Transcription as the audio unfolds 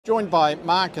Joined by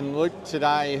Mark and Luke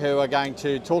today, who are going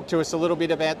to talk to us a little bit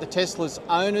about the Tesla's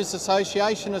Owners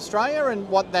Association Australia and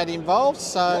what that involves.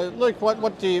 So, Luke,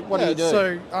 what do you do?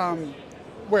 So,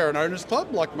 we're an owners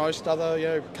club, like most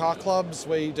other car clubs.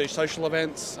 We do social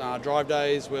events, drive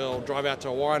days. We'll drive out to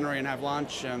a winery and have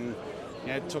lunch, and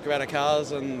talk about our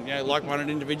cars and like-minded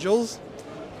individuals.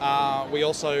 We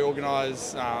also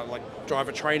organise like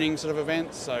driver training sort of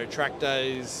events, so track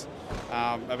days.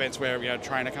 Events where a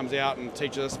trainer comes out and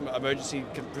teaches us emergency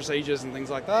procedures and things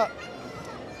like that.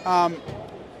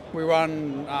 We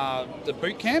run the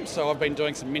boot camps, so I've been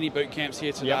doing some mini boot camps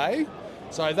here today. Yep.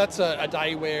 So that's a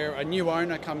day where a new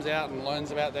owner comes out and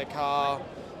learns about their car.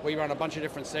 We run a bunch of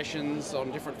different sessions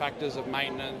on different factors of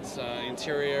maintenance,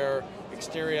 interior,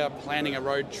 exterior, planning a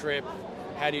road trip,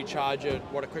 how do you charge it,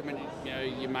 what equipment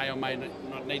you may or may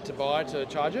not need to buy to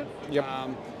charge it. Yep.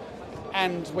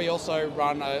 And we also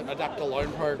run an adapter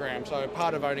loan program. So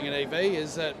part of owning an EV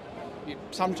is that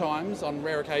sometimes, on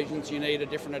rare occasions, you need a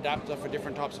different adapter for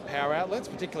different types of power outlets,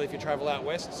 particularly if you travel out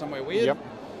west somewhere weird. Yep.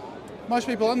 Most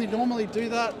people only normally do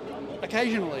that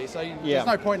occasionally, so there's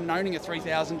no point in owning a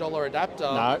 $3,000 adapter.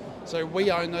 No. So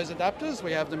we own those adapters.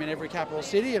 We have them in every capital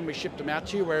city, and we ship them out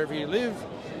to you wherever you live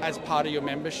as part of your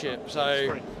membership. So,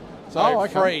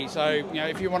 free. So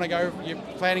if you want to go, you're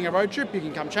planning a road trip, you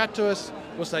can come chat to us.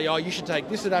 We'll say, oh, you should take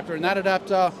this adapter and that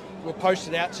adapter. We'll post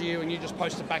it out to you, and you just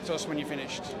post it back to us when you're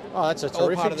finished. Oh, that's a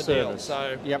terrific all part of the service. deal.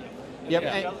 So Yep. The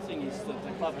other thing is that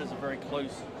the club has a very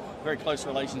close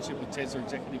relationship with Tesla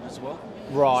Executive as well.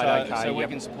 Right. So, okay. So we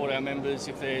can support our members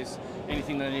if there's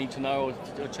anything they need to know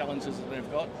or challenges that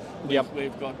they've got.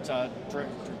 We've got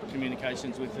direct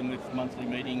communications with them with monthly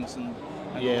meetings and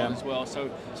a lot as well. So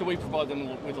we provide them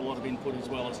with a lot of input as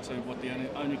well as to what the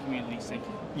owner community is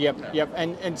thinking. Yep.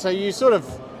 And so you sort of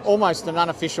almost an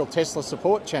unofficial Tesla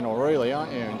support channel, really,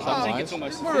 aren't you? In some I think ways? it's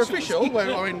almost we're official.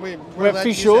 We're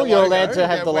official. You're allowed to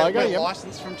have the logo. We're Yep.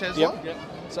 licensed from Tesla. Yep.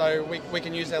 So we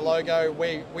can use their logo.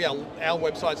 Our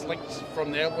website's linked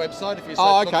from their website. If you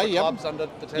look for clubs under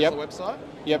the Tesla website,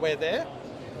 we're there.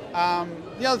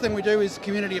 The other thing we do is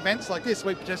community events like this.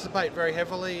 We participate very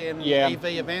heavily in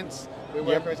EV events. We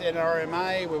work with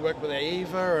NRMA, we work with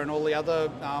EVA and all the other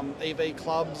EV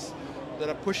clubs that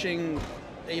are pushing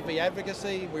EV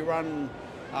advocacy. We run,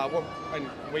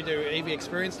 we do EV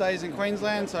experience days in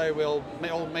Queensland, so we'll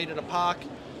all meet at a park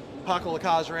all the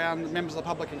cars around, members of the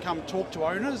public can come talk to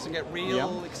owners and get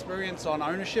real experience on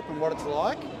ownership and what it's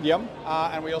like. Yep.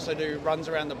 And we also do runs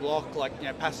around the block, like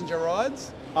passenger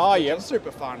rides. Oh, yeah. It's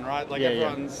super fun, right? Like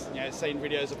everyone's seen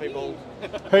videos of people.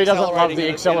 Who doesn't love the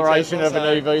acceleration of an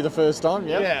EV the first time?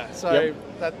 Yep. Yeah. So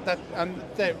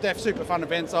they're super fun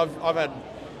events. I've had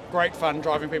great fun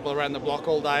driving people around the block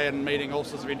all day and meeting all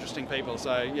sorts of interesting people.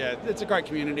 So yeah, it's a great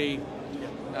community.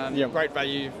 Great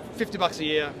value. $50 a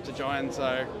year to join.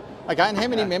 So. Okay, and how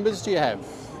many members do you have,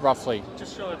 roughly?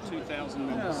 Just shy of 2,000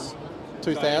 members.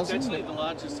 2,000? So it's actually the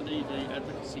largest EV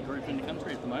advocacy group in the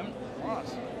country at the moment. Right.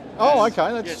 Oh,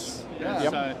 okay. That's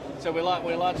So we're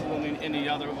larger than any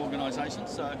other organisation.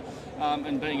 So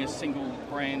and being a single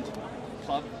brand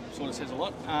club sort of says a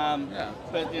lot.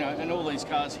 But and all these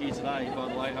cars here today, by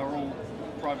the way, are all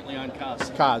privately owned cars.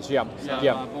 Brought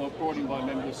in by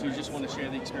members who just want to share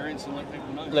the experience and let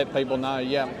people know. Let people know,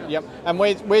 yep. And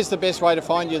where's the best way to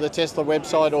find you? The Tesla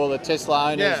website or the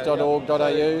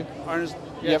teslaowners.org.au?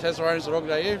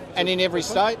 TeslaOwners.org.au. And in every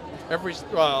state? Every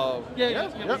state.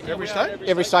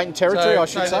 Every state and territory, I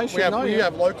should say. We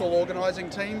have local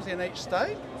organising teams in each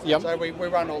state. Yep. So we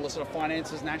run all the sort of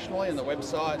finances nationally, and the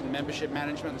website and membership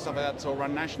management and stuff like that. It's all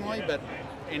run nationally, but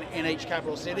in each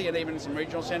capital city and even in some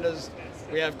regional centres,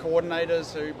 we have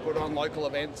coordinators who put on local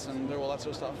events and do all that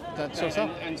sort of stuff.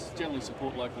 And generally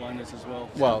support local owners as well.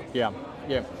 Well, yeah.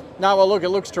 No, well, look, it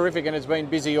looks terrific, and it's been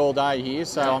busy all day here.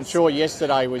 So I'm sure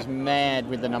yesterday was mad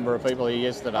with the number of people here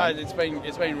yesterday. It's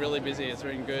been really busy. It's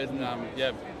been good, and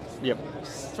Yep.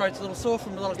 Throat's a little sore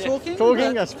from a lot of talking.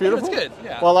 That's beautiful. It's good.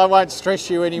 Yeah. Well, I won't stress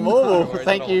you anymore. No Well,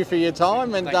 thank you for your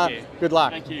time, and Thank you. good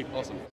luck. Thank you. Awesome.